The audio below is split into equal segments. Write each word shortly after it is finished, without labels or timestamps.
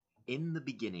In the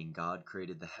beginning, God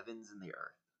created the heavens and the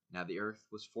earth. Now the earth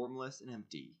was formless and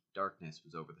empty. Darkness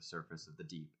was over the surface of the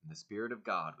deep, and the Spirit of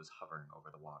God was hovering over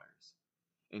the waters.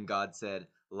 And God said,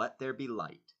 "Let there be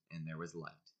light," and there was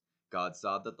light. God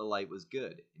saw that the light was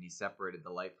good, and he separated the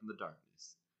light from the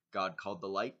darkness. God called the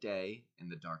light day,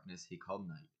 and the darkness he called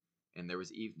night. And there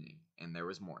was evening, and there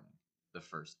was morning, the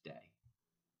first day.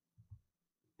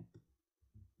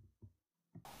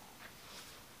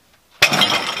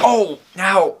 Oh,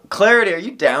 now, Clarity, are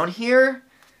you down here?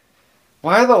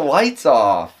 Why are the lights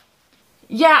off?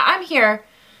 Yeah, I'm here.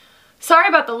 Sorry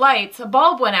about the lights. A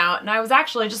bulb went out, and I was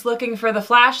actually just looking for the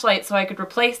flashlight so I could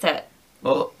replace it.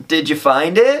 Well, did you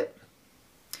find it?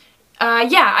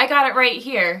 Yeah, I got it right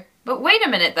here. But wait a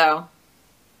minute, though.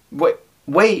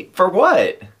 Wait, for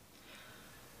what?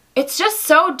 It's just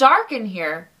so dark in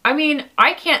here. I mean,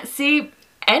 I can't see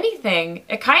anything.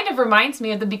 It kind of reminds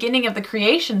me of the beginning of the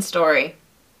creation story.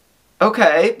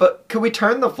 Okay, but could we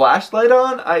turn the flashlight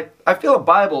on? I feel a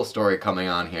Bible story coming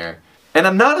on here. And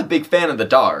I'm not a big fan of the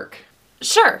dark.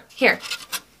 Sure, here.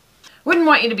 Wouldn't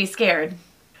want you to be scared.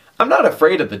 I'm not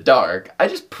afraid of the dark. I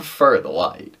just prefer the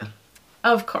light.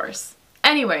 Of course.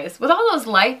 Anyways, with all those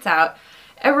lights out,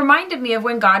 it reminded me of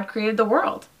when God created the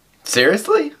world.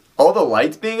 Seriously? All the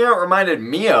lights being out reminded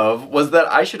me of was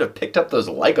that I should have picked up those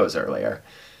Legos earlier.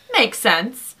 Makes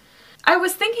sense. I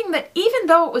was thinking that even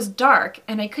though it was dark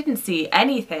and I couldn't see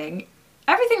anything,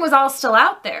 everything was all still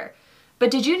out there.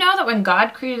 But did you know that when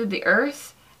God created the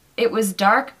earth, it was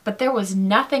dark, but there was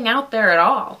nothing out there at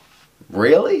all?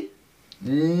 Really?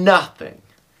 Nothing?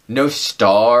 No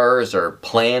stars or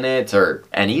planets or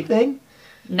anything?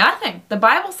 Nothing. The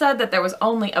Bible said that there was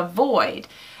only a void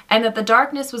and that the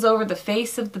darkness was over the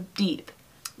face of the deep.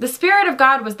 The Spirit of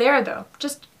God was there, though,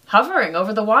 just hovering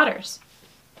over the waters.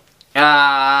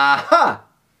 Aha!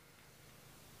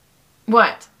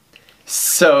 What?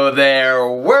 So there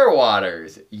were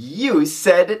waters. You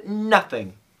said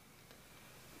nothing.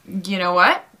 You know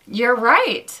what? You're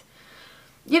right.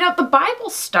 You know, the Bible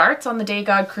starts on the day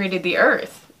God created the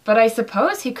earth, but I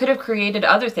suppose he could have created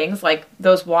other things like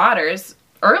those waters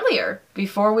earlier,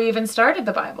 before we even started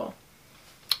the Bible.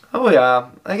 Oh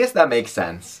yeah, I guess that makes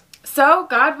sense. So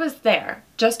God was there,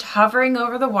 just hovering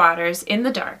over the waters in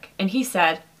the dark, and he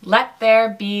said, "Let there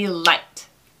be light."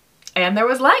 And there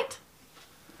was light.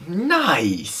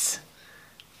 Nice.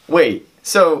 Wait,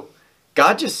 so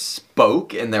God just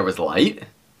spoke and there was light?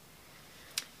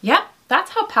 Yep,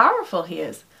 that's how powerful he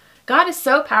is. God is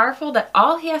so powerful that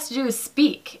all he has to do is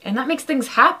speak, and that makes things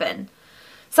happen.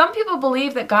 Some people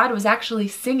believe that God was actually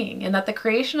singing and that the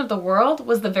creation of the world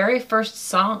was the very first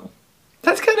song.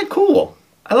 That's kind of cool.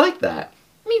 I like that.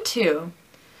 Me too.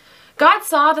 God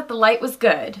saw that the light was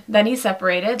good. Then he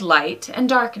separated light and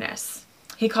darkness.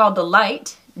 He called the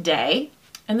light day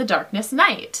and the darkness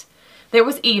night. There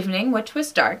was evening, which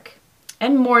was dark,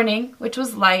 and morning, which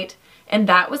was light, and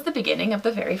that was the beginning of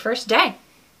the very first day.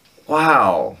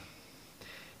 Wow.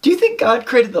 Do you think God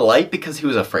created the light because he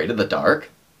was afraid of the dark?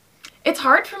 It's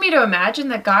hard for me to imagine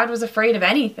that God was afraid of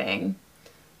anything,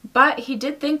 but he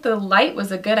did think the light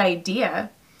was a good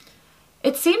idea.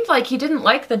 It seemed like he didn't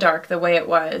like the dark the way it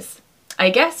was.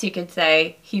 I guess you could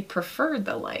say he preferred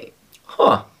the light.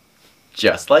 Huh.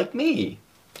 Just like me.